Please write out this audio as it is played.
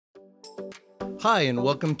Hi, and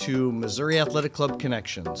welcome to Missouri Athletic Club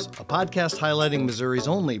Connections, a podcast highlighting Missouri's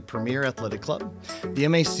only premier athletic club. The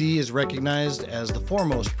MAC is recognized as the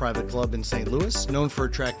foremost private club in St. Louis, known for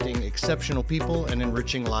attracting exceptional people and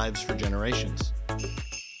enriching lives for generations.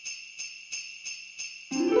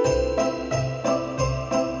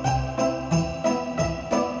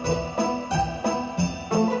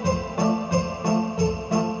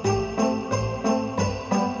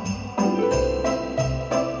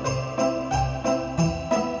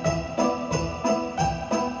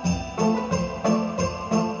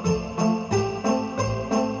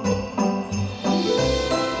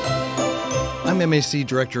 I'm MAC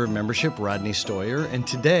Director of Membership, Rodney Stoyer, and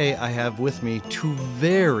today I have with me two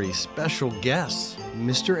very special guests,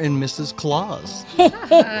 Mr. and Mrs. Claus.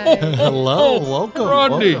 Hello, welcome.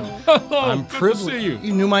 Rodney, welcome. I'm privileged. Good to see you.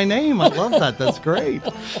 You knew my name. I love that. That's great.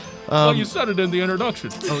 Well, you said it in the introduction.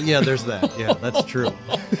 Oh, yeah, there's that. Yeah, that's true.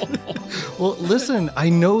 Well, listen, I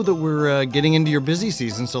know that we're getting into your busy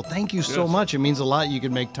season, so thank you so much. It means a lot you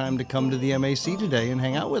could make time to come to the MAC today and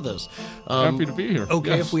hang out with us. Happy to be here.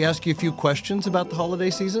 Okay, if we ask you a few questions about the holiday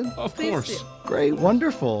season? Of course. Great,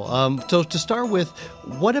 wonderful. So to start with,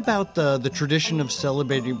 what about the tradition of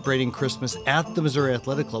celebrating Christmas at the Missouri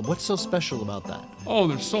Athletic Club? What's so special about that? Oh,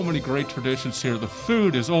 there's so many great traditions here. The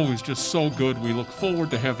food is always just so good. We look forward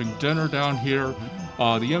to having dinner down here.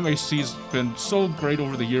 The MAC's been so great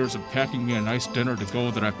over the years of packing me a nice dinner to go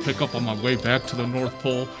that I pick up on my way back to the North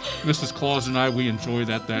Pole. Mrs. Claus and I, we enjoy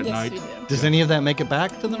that night. We do. Does any of that make it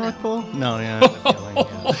back to the North Pole? No, yeah.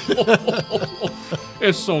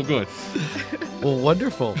 It's so good. Well,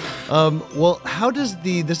 wonderful. Well, how does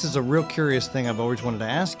this is a real curious thing I've always wanted to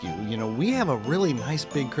ask you. You know, we have a really nice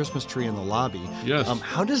big Christmas tree in the lobby. Yes.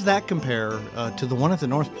 How does that compare to the one at the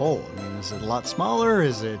North Pole? I mean, is it a lot smaller?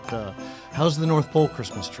 Is it, how's the North Pole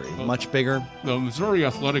Christmas tree? Much bigger? The Missouri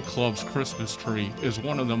Athletic Club's Christmas tree is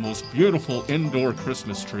one of the most beautiful indoor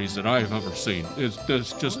Christmas trees that I have ever seen. It's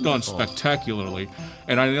just done spectacularly.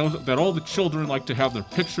 And I know that all the children like to have their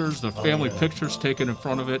pictures, their family pictures taken in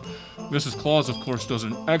front of it. Mrs. Claus, of course, does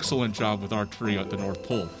an excellent job with our tree at the North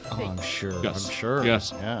Pole. Oh, I'm sure. Yes. I'm sure.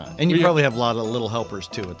 Yes. Yeah. And you probably have a lot of little helpers,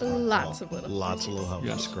 too, at the North Lots Pole. of little Lots of little helpers.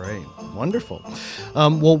 Yes. Great. Wonderful.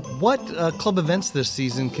 Well, what club events this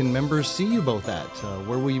season can members see you both at?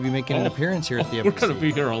 Where will you be making an appearance here at the MAC? We're going to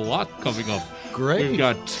be here a lot coming up. Great. We've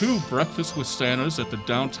got 2 breakfasts with Santas at the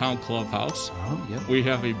downtown clubhouse. Oh, yeah. We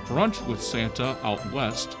have a brunch with Santa out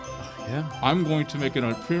west. Yeah. I'm going to make an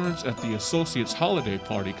appearance at the Associates Holiday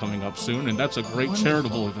Party coming up soon, and that's a great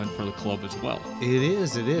charitable event for the club as well. It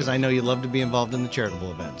is. I know you love to be involved in the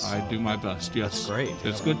charitable events. I do my best, yes. That's great.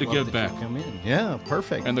 It's good to give back. Come in. Yeah,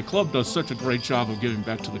 perfect. And the club does such a great job of giving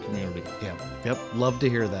back to the community. Yep. Love to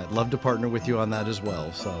hear that. Love to partner with you on that as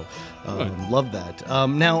well. So, love that.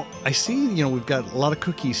 Now, I see, we've got a lot of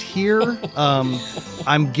cookies here.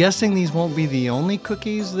 I'm guessing these won't be the only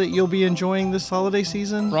cookies that you'll be enjoying this holiday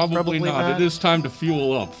season? Probably not. It is time to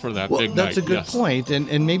fuel up for that big night. That's a good point.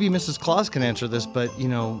 And maybe Mrs. Claus can answer this, but,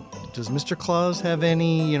 does Mr. Claus have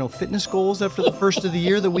any, fitness goals after the first of the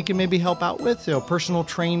year that we can maybe help out with? Personal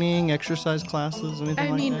training, exercise classes,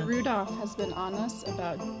 anything like that? Rudolph has been on us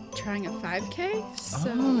about trying a 5K, so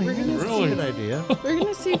we're going to see. Really? Good idea. We're going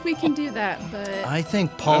to see if we can do that, but I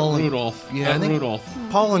think Paul and Rudolph. Yeah, I think Rudolph.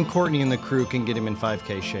 Paul and Courtney and the crew can get him in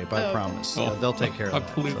 5K shape. I Okay. promise. Oh. They'll take care of I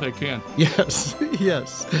that. believe they can. Yes,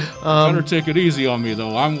 yes. Better take it easy on me,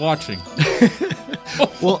 though. I'm watching.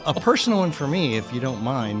 Well, a personal one for me, if you don't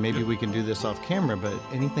mind. Maybe we can do this off camera, but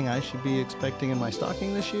anything I should be expecting in my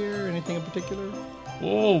stocking this year? Anything in particular?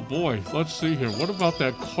 Oh, boy. Let's see here. What about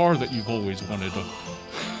that car that you've always wanted?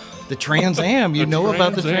 The Trans Am. You know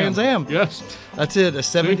about the Trans Am. Yes. That's it. A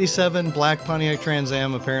 77 black Pontiac Trans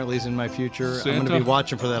Am apparently is in my future. I'm going to be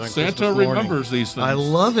watching for that on Christmas Santa morning. remembers these things. I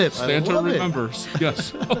love it. Santa remembers.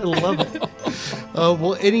 Yes. I love it.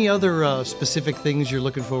 Well, any other specific things you're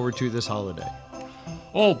looking forward to this holiday?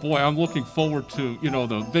 Oh, boy, I'm looking forward to,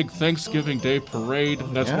 the big Thanksgiving Day parade.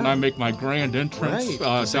 That's when I make my grand entrance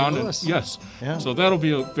down in. Yes. Yeah. So that'll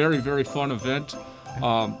be a very, very fun event.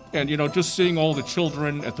 And, just seeing all the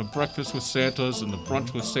children at the breakfast with Santas and the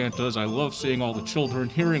brunch with Santas. I love seeing all the children,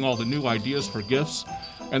 hearing all the new ideas for gifts.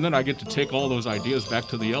 And then I get to take all those ideas back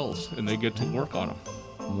to the elves, and they get to work on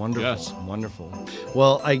them. Wonderful. Yes. Wonderful.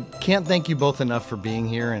 Well, I can't thank you both enough for being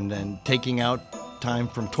here and taking out time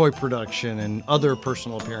from toy production and other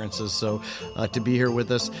personal appearances, so to be here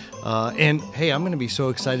with us. And hey, I'm going to be so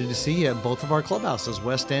excited to see you at both of our clubhouses,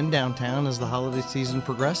 West and downtown, as the holiday season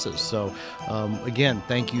progresses. So again,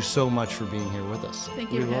 thank you so much for being here with us.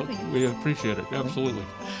 thank you for having us. We appreciate it. Absolutely.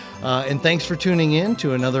 And thanks for tuning in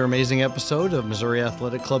to another amazing episode of Missouri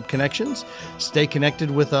Athletic Club Connections. Stay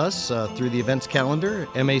connected with us through the events calendar,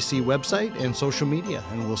 MAC website, and social media,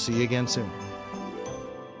 and we'll see you again soon.